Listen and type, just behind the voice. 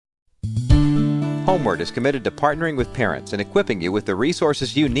Homeward is committed to partnering with parents and equipping you with the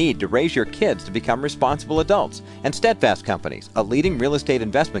resources you need to raise your kids to become responsible adults. And Steadfast Companies, a leading real estate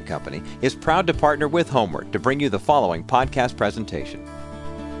investment company, is proud to partner with Homeward to bring you the following podcast presentation.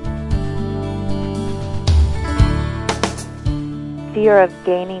 Fear of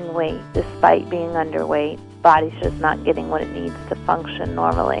gaining weight despite being underweight. Body's just not getting what it needs to function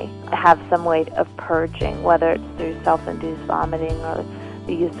normally. Have some way of purging, whether it's through self-induced vomiting or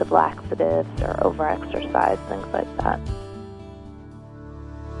the use of laxatives or overexercise, things like that.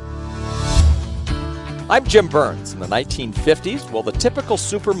 I'm Jim Burns. In the 1950s, well, the typical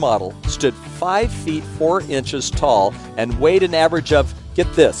supermodel stood 5 feet 4 inches tall and weighed an average of,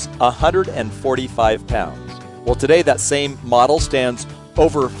 get this, 145 pounds. Well, today that same model stands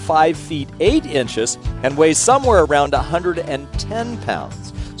over 5 feet 8 inches and weighs somewhere around 110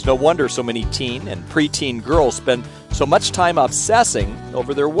 pounds. It's no wonder so many teen and preteen girls spend so much time obsessing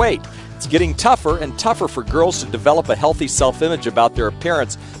over their weight. It's getting tougher and tougher for girls to develop a healthy self-image about their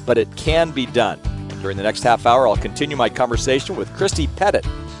appearance, but it can be done. During the next half hour, I'll continue my conversation with Christy Pettit.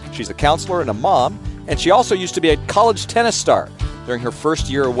 She's a counselor and a mom, and she also used to be a college tennis star. During her first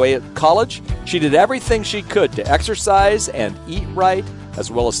year away at college, she did everything she could to exercise and eat right, as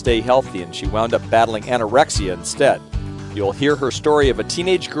well as stay healthy, and she wound up battling anorexia instead. You'll hear her story of a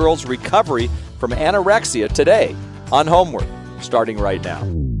teenage girl's recovery from anorexia today on Homeward, starting right now.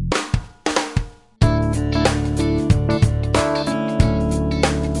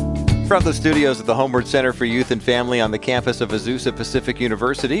 From the studios of the Homeward Center for Youth and Family on the campus of Azusa Pacific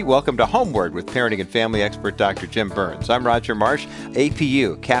University, welcome to Homeward with parenting and family expert Dr. Jim Burns. I'm Roger Marsh.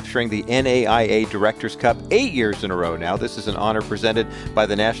 APU capturing the NAIA Directors Cup 8 years in a row now. This is an honor presented by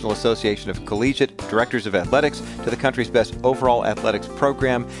the National Association of Collegiate Directors of Athletics to the country's best overall athletics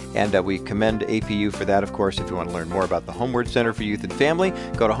program, and we commend APU for that, of course. If you want to learn more about the Homeward Center for Youth and Family,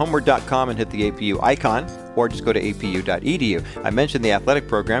 go to homeward.com and hit the APU icon, or just go to apu.edu. I mentioned the athletic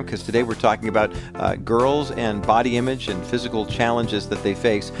program because today we're talking about girls and body image and physical challenges that they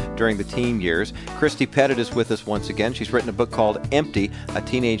face during the teen years. Christy Pettit is with us once again. She's written a book called Empty, A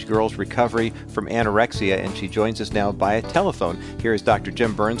Teenage Girl's Recovery from Anorexia, and she joins us now by telephone. Here is Dr.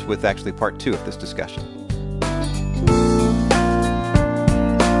 Jim Burns with actually part 2 of this discussion.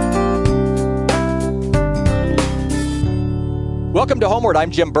 Welcome to Homeward.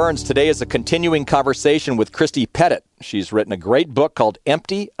 I'm Jim Burns. Today is a continuing conversation with Christy Pettit. She's written a great book called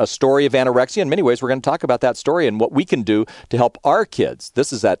Empty, A Story of Anorexia. In many ways, we're going to talk about that story and what we can do to help our kids.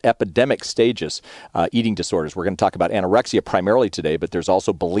 This is at epidemic stages, eating disorders. We're going to talk about anorexia primarily today, but there's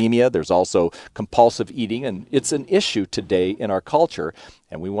also bulimia, there's also compulsive eating, and it's an issue today in our culture,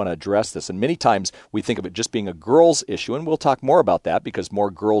 and we want to address this. And many times we think of it just being a girl's issue, and we'll talk more about that because more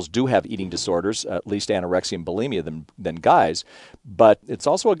girls do have eating disorders, at least anorexia and bulimia, than guys. But it's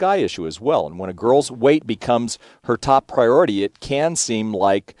also a guy issue as well. And when a girl's weight becomes her top priority, it can seem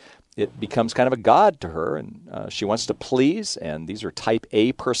like it becomes kind of a god to her, and she wants to please, and these are type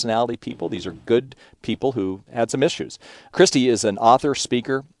A personality people. These are good people who had some issues. Christy is an author,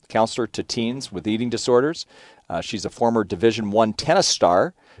 speaker, counselor to teens with eating disorders. She's a former Division I tennis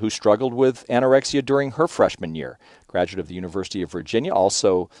star who struggled with anorexia during her freshman year. Graduate of the University of Virginia,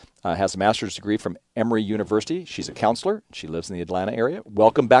 also has a master's degree from Emory University. She's a counselor. She lives in the Atlanta area.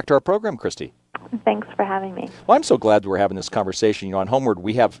 Welcome back to our program, Christy. Thanks for having me. Well, I'm so glad that we're having this conversation. You know, on Homeward,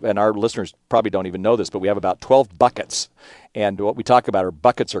 we have, and our listeners probably don't even know this, but we have about 12 buckets. And what we talk about are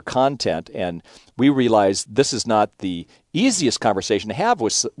buckets or content. And we realize this is not the easiest conversation to have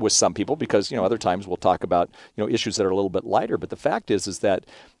with some people because, you know, other times we'll talk about, you know, issues that are a little bit lighter. But the fact is that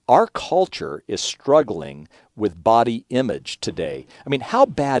our culture is struggling with body image today. I mean, how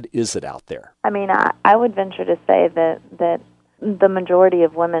bad is it out there? I mean, I would venture to say that the majority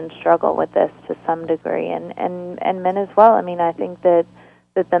of women struggle with this to some degree, and men as well. I mean, I think that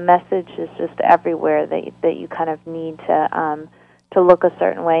the message is just everywhere that you kind of need to look a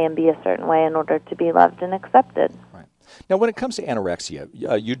certain way and be a certain way in order to be loved and accepted. Right. Now, when it comes to anorexia,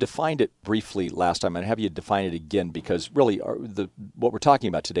 you defined it briefly last time, and have you define it again? Because really, what we're talking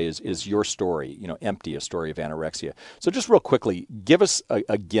about today is your story, you know, Empty, A Story of Anorexia. So just real quickly, give us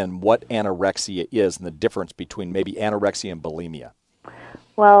again what anorexia is and the difference between maybe anorexia and bulimia.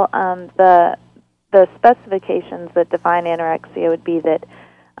 Well, the specifications that define anorexia would be that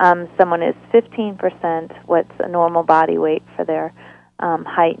someone is 15% what's a normal body weight for their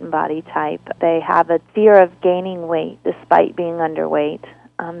height and body type. They have a fear of gaining weight despite being underweight.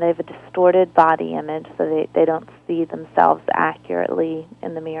 They have a distorted body image, so they don't see themselves accurately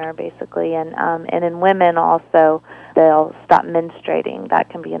in the mirror, basically. And in women also, they'll stop menstruating. That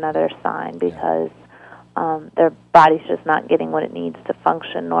can be another sign because their body's just not getting what it needs to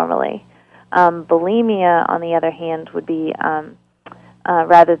function normally. Bulimia, on the other hand, would be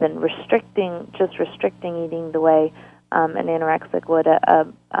rather than restricting eating the way an anorexic would,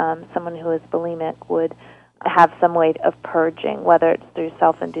 someone who is bulimic would have some way of purging, whether it's through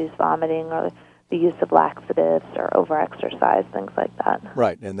self-induced vomiting or the use of laxatives or overexercise, things like that.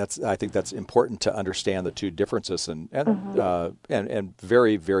 Right, and I think that's important to understand the two differences, and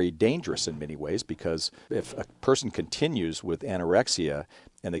very, very dangerous in many ways, because if a person continues with anorexia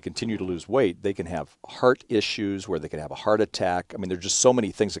and they continue to lose weight, they can have heart issues where they can have a heart attack. I mean, there's just so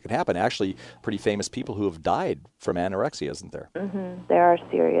many things that can happen. Actually, pretty famous people who have died from anorexia, isn't there? Mm-hmm. There are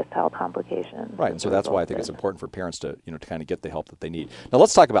serious health complications. Right, and so that's why I think it's important for parents to kind of get the help that they need. Now,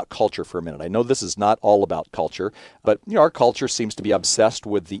 let's talk about culture for a minute. I know this is not all about culture, but our culture seems to be obsessed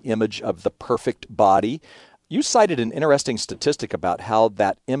with the image of the perfect body. You cited an interesting statistic about how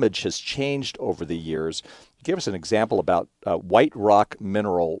that image has changed over the years. Give us an example about White Rock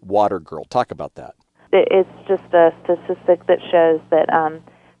Mineral Water Girl. Talk about that. It's just a statistic that shows that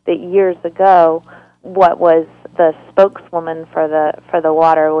that years ago, what was the spokeswoman for the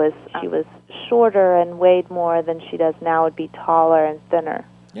water was she was shorter and weighed more than she does now, would be taller and thinner.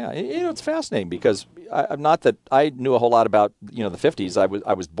 Yeah, it's fascinating because not that I knew a whole lot about the 50s.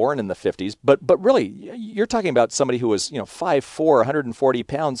 I was born in the 50s, but really, you're talking about somebody who was 5'4", 140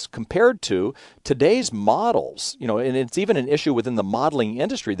 pounds compared to today's models. And it's even an issue within the modeling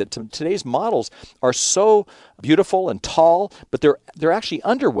industry that today's models are so beautiful and tall, but they're actually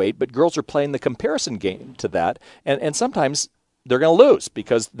underweight. But girls are playing the comparison game to that, and sometimes they're going to lose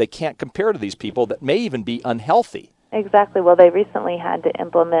because they can't compare to these people that may even be unhealthy. Exactly. Well, they recently had to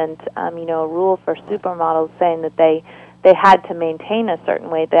implement, a rule for supermodels saying that they had to maintain a certain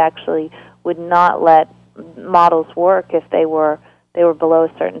weight. They actually would not let models work if they were below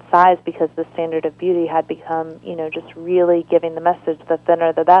a certain size, because the standard of beauty had become, just really giving the message, the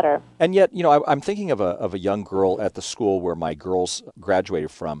thinner the better. And yet, I'm thinking of a young girl at the school where my girls graduated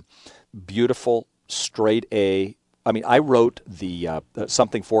from. Beautiful, straight A. I mean, I wrote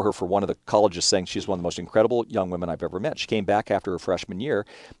something for her for one of the colleges saying she's one of the most incredible young women I've ever met. She came back after her freshman year,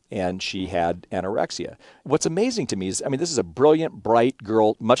 and she had anorexia. What's amazing to me is, this is a brilliant, bright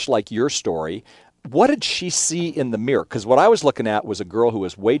girl, much like your story. What did she see in the mirror? Because what I was looking at was a girl who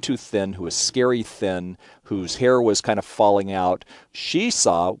was way too thin, who was scary thin, whose hair was kind of falling out. She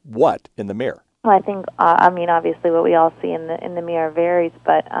saw what in the mirror? Well, I think, obviously what we all see in the mirror varies,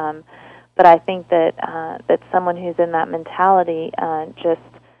 but I think that someone who's in that mentality just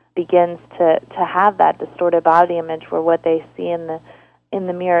begins to have that distorted body image where what they see in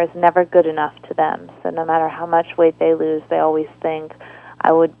the mirror is never good enough to them. So no matter how much weight they lose, they always think,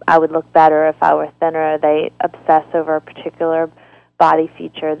 I would look better if I were thinner. They obsess over a particular body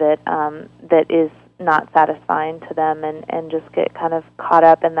feature that is not satisfying to them, and just get kind of caught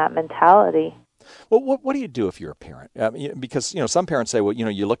up in that mentality. Well, what do you do if you're a parent? Because some parents say, well,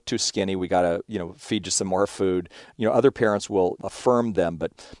 you look too skinny. We got to feed you some more food. Other parents will affirm them.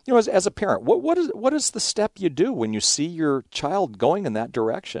 But as a parent, what is the step you do when you see your child going in that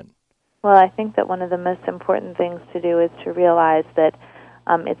direction? Well, I think that one of the most important things to do is to realize that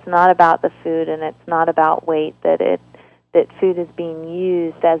it's not about the food and it's not about weight. That food is being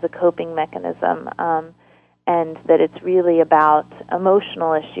used as a coping mechanism. And that it's really about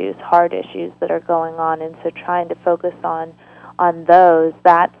emotional issues, hard issues that are going on, and so trying to focus on those,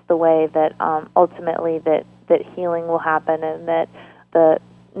 that's the way that ultimately that healing will happen, and that the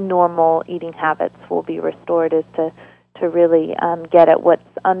normal eating habits will be restored, is to really get at what's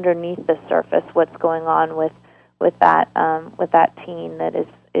underneath the surface, what's going on with that teen that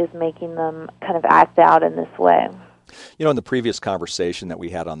is making them kind of act out in this way. In the previous conversation that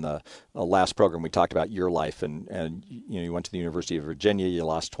we had on the last program, we talked about your life, and you went to the University of Virginia, you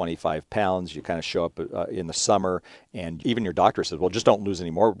lost 25 pounds, you kind of show up in the summer, and even your doctor says, well, just don't lose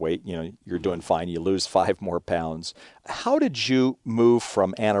any more weight, you're doing fine, you lose 5 more pounds. How did you move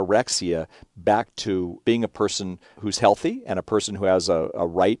from anorexia back to being a person who's healthy and a person who has a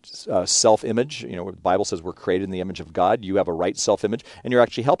right self-image? The Bible says we're created in the image of God. You have a right self-image, and you're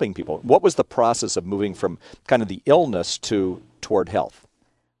actually helping people. What was the process of moving from kind of the illness toward health?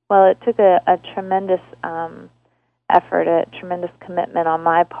 Well, it took a tremendous effort, a tremendous commitment on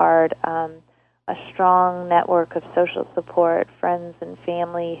my part, a strong network of social support, friends and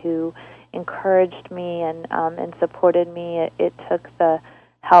family who encouraged me and supported me. It took the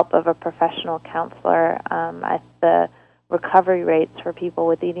help of a professional counselor. The recovery rates for people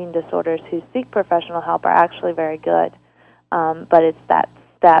with eating disorders who seek professional help are actually very good, but it's that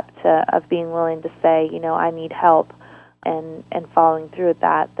step of being willing to say, I need help, and following through with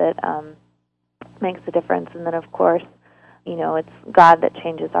that makes a difference. And then, of course, it's God that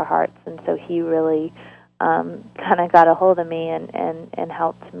changes our hearts, and so he really kind of got a hold of me and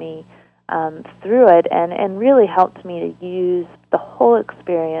helped me through it, and really helped me to use the whole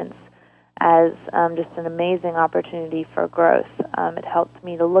experience as just an amazing opportunity for growth. It helped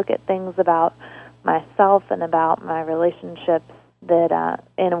me to look at things about myself and about my relationships that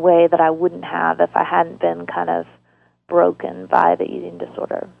in a way that I wouldn't have if I hadn't been kind of broken by the eating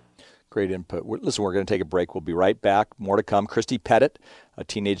disorder. Great input. Listen, we're going to take a break. We'll be right back. More to come. Christy Pettit, a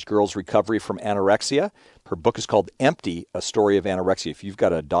teenage girl's recovery from anorexia. Her book is called Empty, A Story of Anorexia. If you've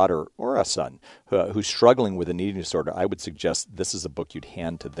got a daughter or a son who's struggling with an eating disorder, I would suggest this is a book you'd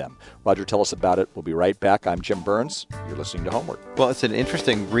hand to them. Roger, tell us about it. We'll be right back. I'm Jim Burns. You're listening to Homeward. Well, it's an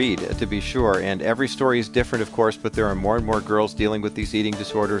interesting read, to be sure, and every story is different, of course, but there are more and more girls dealing with these eating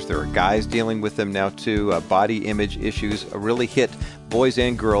disorders. There are guys dealing with them now, too. Body image issues really hit boys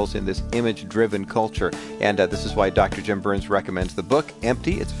and girls in this image-driven culture, and this is why Dr. Jim Burns recommends the book,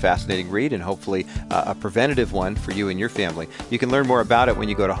 Empty. It's a fascinating read and hopefully a preventative one for you and your family. You can learn more about it when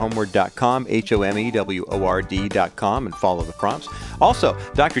you go to homeward.com, HOMEWORD.com, and follow the prompts. Also,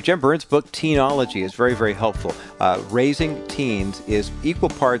 Dr. Jim Burns' book, Teenology, is very, very helpful. Raising teens is equal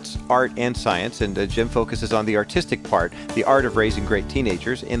parts art and science, and Jim focuses on the artistic part, the art of raising great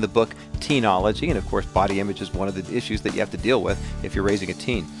teenagers, in the book Teenology. And of course, body image is one of the issues that you have to deal with if you're raising a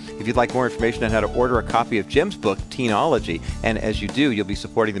teen. If you'd like more information on how to order a copy of Jim's book, Teenology, and as you do, you'll be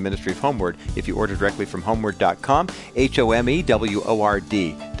supporting the Ministry of Homeward if you order directly from homeward.com,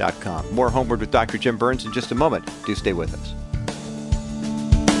 HOMEWORD.com. More Homeward with Dr. Jim Burns in just a moment. Do stay with us.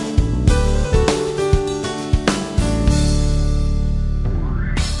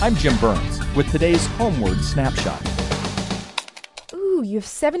 I'm Jim Burns with today's Homeward Snapshot. Ooh, you have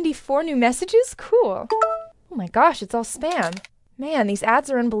 74 new messages? Cool. Oh my gosh, it's all spam. Man, these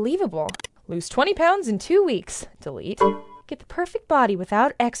ads are unbelievable. Lose 20 pounds in 2 weeks. Delete. Get the perfect body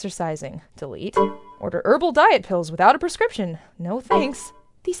without exercising. Delete. Order herbal diet pills without a prescription. No thanks.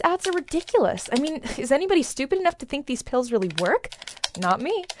 These ads are ridiculous. I mean, is anybody stupid enough to think these pills really work? Not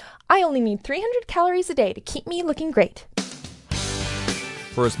me. I only need 300 calories a day to keep me looking great.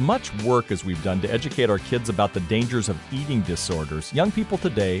 For as much work as we've done to educate our kids about the dangers of eating disorders, young people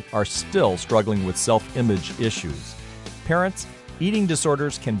today are still struggling with self-image issues. Parents, eating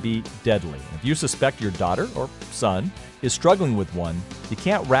disorders can be deadly. If you suspect your daughter or son is struggling with one, you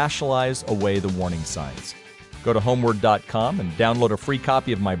can't rationalize away the warning signs. Go to homeward.com and download a free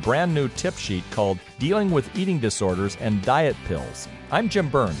copy of my brand new tip sheet called Dealing with Eating Disorders and Diet Pills. I'm Jim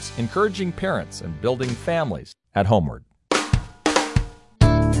Burns, encouraging parents and building families at Homeward.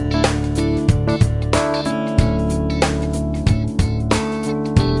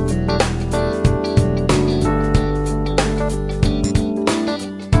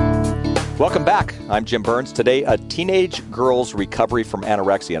 Welcome back. I'm Jim Burns. Today, a teenage girl's recovery from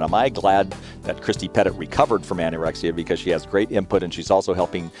anorexia. And am I glad that Christy Pettit recovered from anorexia, because she has great input and she's also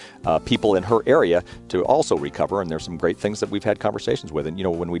helping people in her area to also recover. And there's some great things that we've had conversations with. And, you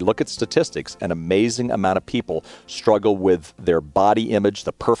know, when we look at statistics, an amazing amount of people struggle with their body image,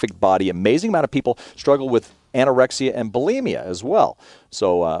 the perfect body. Amazing amount of people struggle with anorexia and bulimia as well.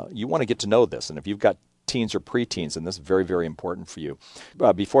 So you want to get to know this. And if you've got teens or preteens, and this is very, very important for you.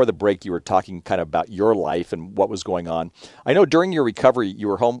 Before the break, you were talking kind of about your life and what was going on. I know during your recovery, you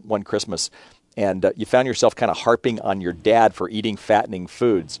were home one Christmas, and you found yourself kind of harping on your dad for eating fattening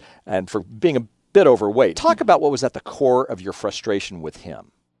foods and for being a bit overweight. Talk about what was at the core of your frustration with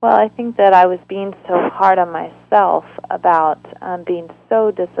him. Well, I think that I was being so hard on myself about being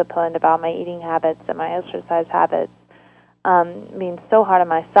so disciplined about my eating habits and my exercise habits, being so hard on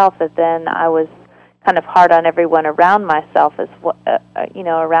myself that then I was kind of hard on everyone around myself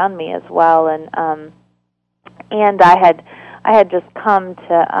around me as well, and I had just come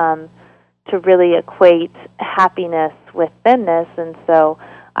to really equate happiness with thinness, and so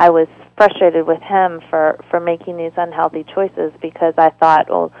I was frustrated with him for making these unhealthy choices, because I thought,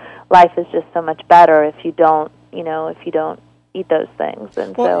 well, life is just so much better if you don't eat those things.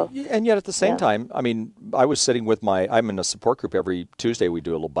 And and yet at the same time, I mean, I was sitting with I'm in a support group every Tuesday. We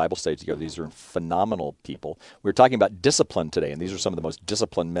do a little Bible study together. These are phenomenal people. We were talking about discipline today, and these are some of the most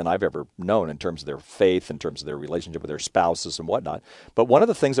disciplined men I've ever known in terms of their faith, in terms of their relationship with their spouses and whatnot. But one of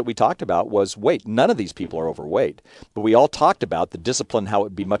the things that we talked about was weight. None of these people are overweight, but we all talked about the discipline, how it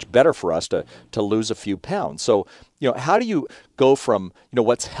would be much better for us to lose a few pounds. So, you know, how do you go from, you know,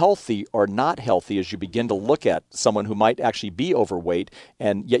 what's healthy or not healthy as you begin to look at someone who might actually be overweight,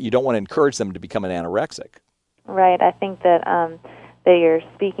 and yet you don't want to encourage them to become an anorexic? Right. I think that that you're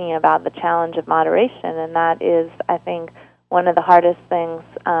speaking about the challenge of moderation, and that is, I think, one of the hardest things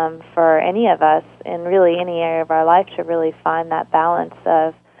for any of us in really any area of our life, to really find that balance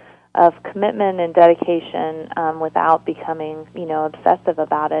of commitment and dedication without becoming, obsessive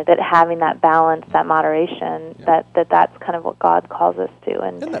about it. That having that balance, that moderation, that's kind of what God calls us to.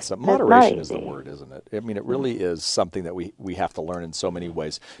 And that's moderation is the word, isn't it? I mean, it really is something that we have to learn in so many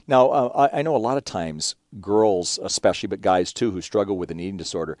ways. Now, I know a lot of times girls, especially, but guys too, who struggle with an eating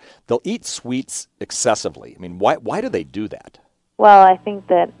disorder, they'll eat sweets excessively. I mean, why do they do that? Well, I think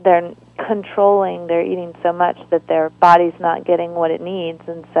that they're controlling their eating so much that their body's not getting what it needs,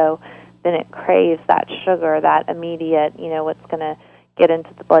 and so then it craves that sugar, that immediate, what's going to get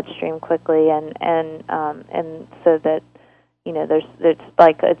into the bloodstream quickly, and so that, it's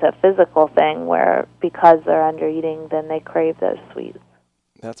like it's a physical thing where because they're under eating, then they crave those sweets.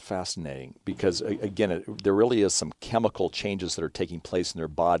 That's fascinating because, again, there really is some chemical changes that are taking place in their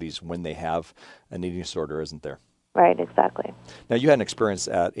bodies when they have an eating disorder, isn't there? Right, exactly. Now, you had an experience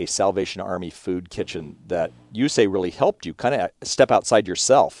at a Salvation Army food kitchen that you say really helped you kind of step outside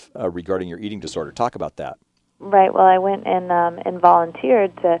yourself regarding your eating disorder. Talk about that. Right. Well, I went and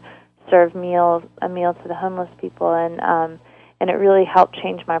volunteered to serve a meal to the homeless people, and it really helped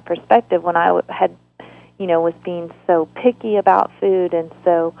change my perspective when I had, was being so picky about food, and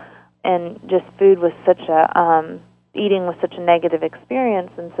just food was such a eating was such a negative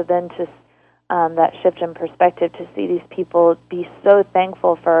experience, and so then to that shift in perspective to see these people be so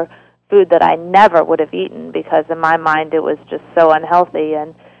thankful for food that I never would have eaten because in my mind it was just so unhealthy,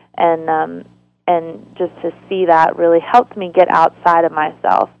 and just to see that really helped me get outside of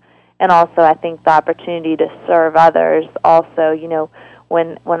myself. And also I think the opportunity to serve others also,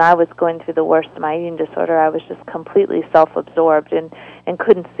 when I was going through the worst of my eating disorder, I was just completely self-absorbed and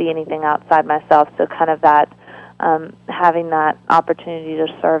couldn't see anything outside myself, so kind of that having that opportunity to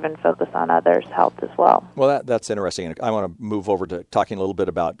serve and focus on others helped as well. Well, that's interesting. And I want to move over to talking a little bit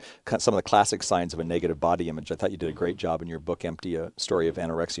about some of the classic signs of a negative body image. I thought you did a great job in your book, Empty, A Story of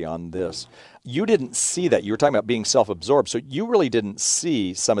Anorexia, on this. You didn't see that. You were talking about being self-absorbed, so you really didn't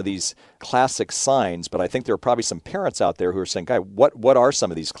see some of these classic signs, but I think there are probably some parents out there who are saying, "Guy, what are some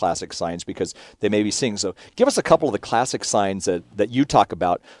of these classic signs?" Because they may be seeing. So give us a couple of the classic signs that you talk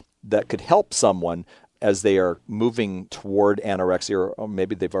about that could help someone as they are moving toward anorexia, or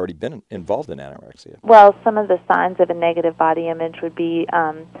maybe they've already been involved in anorexia? Well, some of the signs of a negative body image would be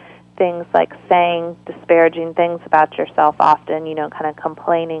things like saying disparaging things about yourself often, kind of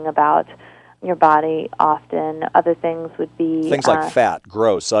complaining about your body often. Other things would be things like fat,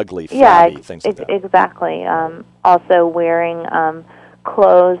 gross, ugly, fatty, things like that. Exactly. Also wearing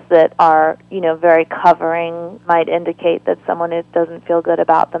clothes that are, very covering might indicate that someone doesn't feel good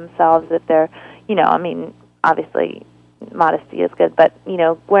about themselves if they're, obviously modesty is good, but,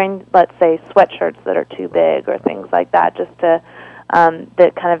 wearing, let's say, sweatshirts that are too big or things like that, just to,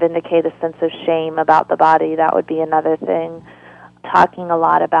 that kind of indicate a sense of shame about the body, that would be another thing. Talking a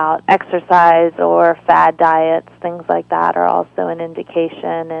lot about exercise or fad diets, things like that are also an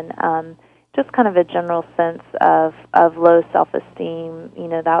indication, and just kind of a general sense of low self-esteem,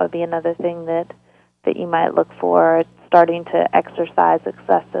 that would be another thing that you might look for. Starting to exercise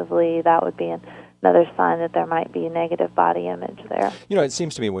excessively, that would be another sign that there might be a negative body image there. It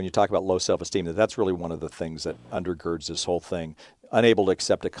seems to me when you talk about low self-esteem that's really one of the things that undergirds this whole thing. Unable to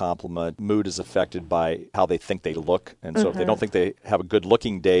accept a compliment, mood is affected by how they think they look, and so if they don't think they have a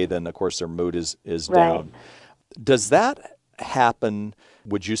good-looking day, then of course their mood is down. Does that happen,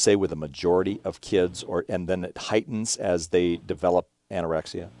 would you say, with a majority of kids, and then it heightens as they develop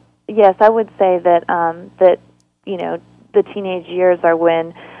anorexia? Yes, I would say that the teenage years are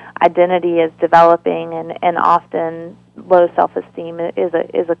when identity is developing, and often low self-esteem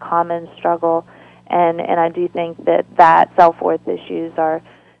is a common struggle, and I do think that self-worth issues are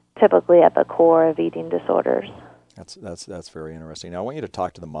typically at the core of eating disorders. That's very interesting. Now I want you to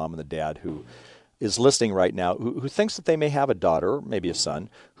talk to the mom and the dad who is listening right now, who thinks that they may have a daughter, or maybe a son,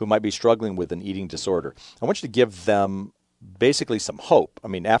 who might be struggling with an eating disorder. I want you to give them basically some hope. I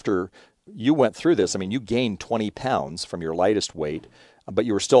mean, after you went through this, you gained 20 pounds from your lightest weight, but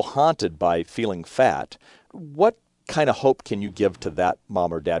you were still haunted by feeling fat. What kind of hope can you give to that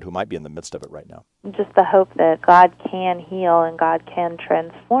mom or dad who might be in the midst of it right now? Just the hope that God can heal and God can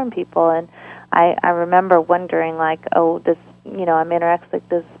transform people. And I remember wondering, this, I'm anorexic.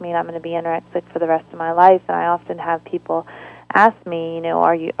 Does this mean I'm going to be anorexic for the rest of my life? And I often have people ask me,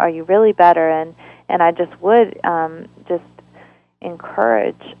 are you really better? And I just would just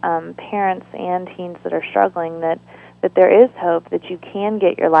encourage parents and teens that are struggling that there is hope, that you can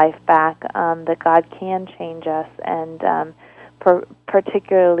get your life back, that God can change us, and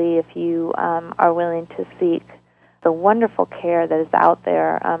particularly if you are willing to seek the wonderful care that is out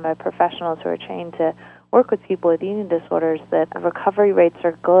there by professionals who are trained to work with people with eating disorders that recovery rates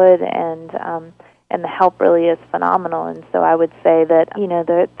are good and the help really is phenomenal. And so I would say that,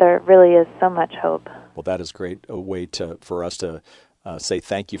 there really is so much hope. Well, that is great, a way for us to say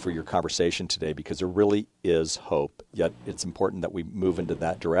thank you for your conversation today, because there really is hope, yet it's important that we move into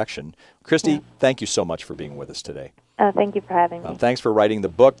that direction. Christy, Thank you so much for being with us today. Thank you for having me. Thanks for writing the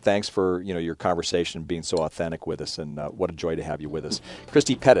book. Thanks for your conversation, being so authentic with us, and what a joy to have you with us.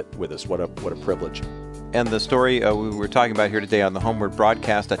 Christy Pettit with us. What a privilege. And the story we were talking about here today on the Homeward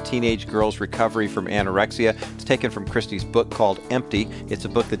broadcast, A Teenage Girl's Recovery from Anorexia. It's taken from Christy's book called Empty. It's a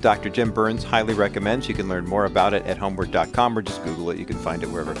book that Dr. Jim Burns highly recommends. You can learn more about it at homeward.com or just Google it. You can find it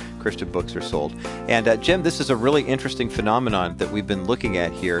wherever Christian books are sold. And Jim, this is a really interesting phenomenon that we've been looking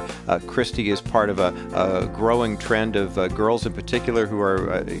at here. Christy is part of a growing trend of girls in particular who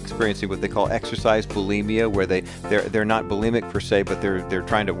are experiencing what they call exercise bulimia, where they're not bulimic per se, but they're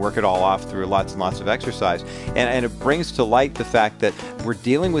trying to work it all off through lots and lots of exercise. And it brings to light the fact that we're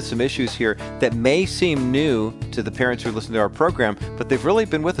dealing with some issues here that may seem new to the parents who listen to our program, but they've really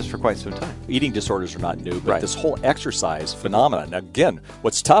been with us for quite some time. Eating disorders are not new, but this whole exercise phenomenon. Again,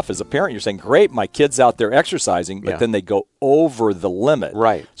 what's tough as a parent, you're saying, great, my kid's out there exercising, but then they go over the limit.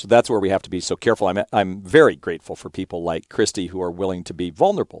 Right. So that's where we have to be so careful. I'm very grateful for people like Christy who are willing to be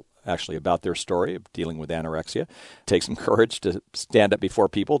vulnerable, actually, about their story of dealing with anorexia. It takes some courage to stand up before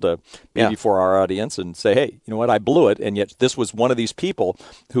people, to be before our audience and say, hey, you know what, I blew it. And yet this was one of these people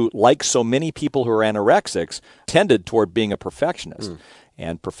who, like so many people who are anorexics, tended toward being a perfectionist.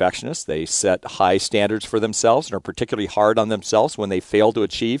 And perfectionists, they set high standards for themselves and are particularly hard on themselves when they fail to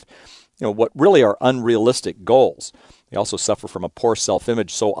achieve what really are unrealistic goals. They also suffer from a poor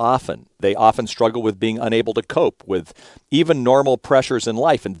self-image so often. They often struggle with being unable to cope with even normal pressures in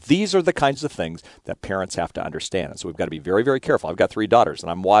life. And these are the kinds of things that parents have to understand. And so we've got to be very, very careful. I've got 3 daughters,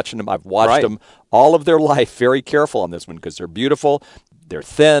 and I'm watching them. I've watched them all of their life, very careful on this one, because they're beautiful, they're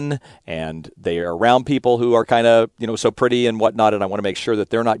thin, and they are around people who are kind of, so pretty and whatnot, and I want to make sure that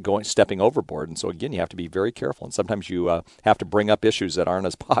they're not stepping overboard. And so, again, you have to be very careful. And sometimes you have to bring up issues that aren't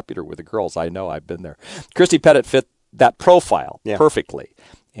as popular with the girls. I know, I've been there. Christy Pettit fit that profile perfectly.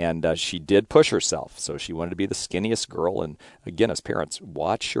 And she did push herself. So she wanted to be the skinniest girl. And again, as parents,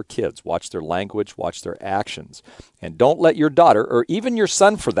 watch your kids, watch their language, watch their actions. And don't let your daughter, or even your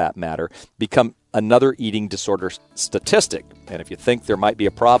son for that matter, become another eating disorder statistic. And if you think there might be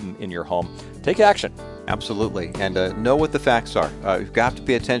a problem in your home, take action. Absolutely. And know what the facts are. You've got to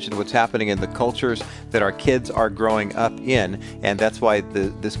pay attention to what's happening in the cultures that our kids are growing up in. And that's why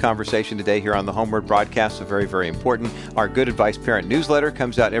this conversation today here on the Homeward broadcast is very, very important. Our Good Advice Parent newsletter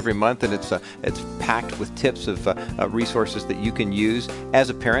comes out every month, and it's packed with tips of resources that you can use as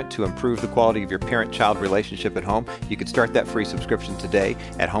a parent to improve the quality of your parent-child relationship at home. You can start that free subscription today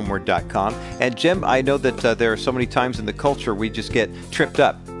at homeward.com. And Jim, I know that there are so many times in the culture we just get tripped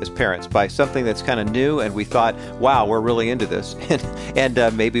up as parents by something that's kind of new, and we thought, wow, we're really into this,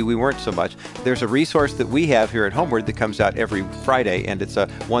 and maybe we weren't so much. There's a resource that we have here at Homeward that comes out every Friday, and it's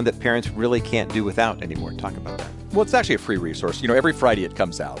one that parents really can't do without anymore. Talk about that. Well, it's actually a free resource. Every Friday it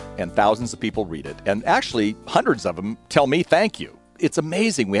comes out, and thousands of people read it, and actually hundreds of them tell me thank you. It's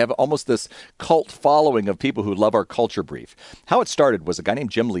amazing. We have almost this cult following of people who love our culture brief. How it started was a guy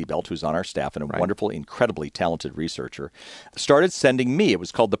named Jim Liebelt, who's on our staff and a wonderful, incredibly talented researcher, started sending me. It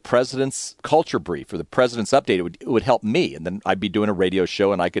was called the President's Culture Brief, or the President's Update. It would help me, and then I'd be doing a radio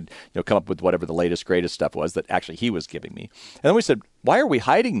show, and I could come up with whatever the latest, greatest stuff was that actually he was giving me. And then we said, why are we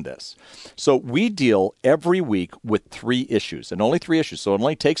hiding this? So we deal every week with 3 issues, and only 3 issues. So it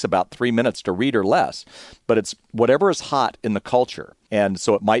only takes about 3 minutes to read or less. But it's whatever is hot in the culture. And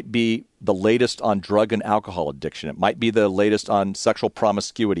so it might be the latest on drug and alcohol addiction. It might be the latest on sexual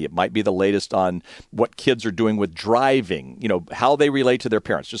promiscuity. It might be the latest on what kids are doing with driving, how they relate to their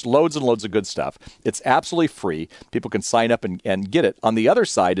parents. Just loads and loads of good stuff. It's absolutely free. People can sign up and get it. On the other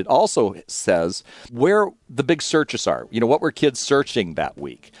side, it also says where the big searches are. What were kids searching that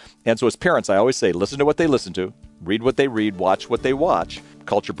week? And so as parents, I always say, listen to what they listen to, read what they read, watch what they watch.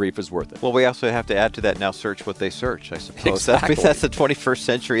 Culture Brief is worth it. Well, we also have to add to that now, search what they search, I suppose. Exactly. That's the 21st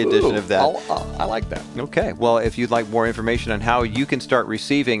century edition of that. I like that. Okay. Well, if you'd like more information on how you can start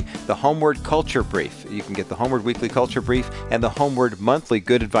receiving the Homeward Culture Brief, you can get the Homeward Weekly Culture Brief and the Homeward Monthly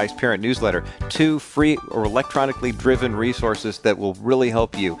Good Advice Parent Newsletter, 2 free or electronically driven resources that will really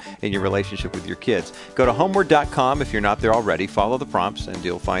help you in your relationship with your kids. Go to homeward.com if you're not there already. Follow the prompts, and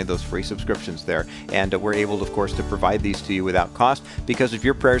you'll find those free subscriptions there. And we're able, of course, to provide these to you without cost because of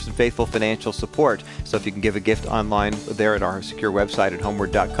your prayers and faithful financial support. So if you can give a gift online there at our secure website at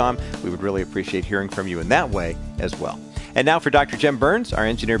homeward.com, we would really appreciate hearing from you in that way as well. And now for Dr. Jim Burns, our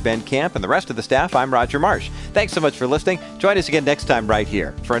engineer Ben Camp, and the rest of the staff, I'm Roger Marsh. Thanks so much for listening. Join us again next time right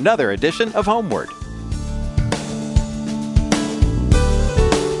here for another edition of Homeward.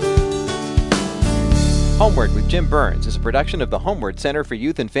 Homeward with Jim Burns is a production of the Homeward Center for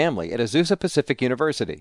Youth and Family at Azusa Pacific University.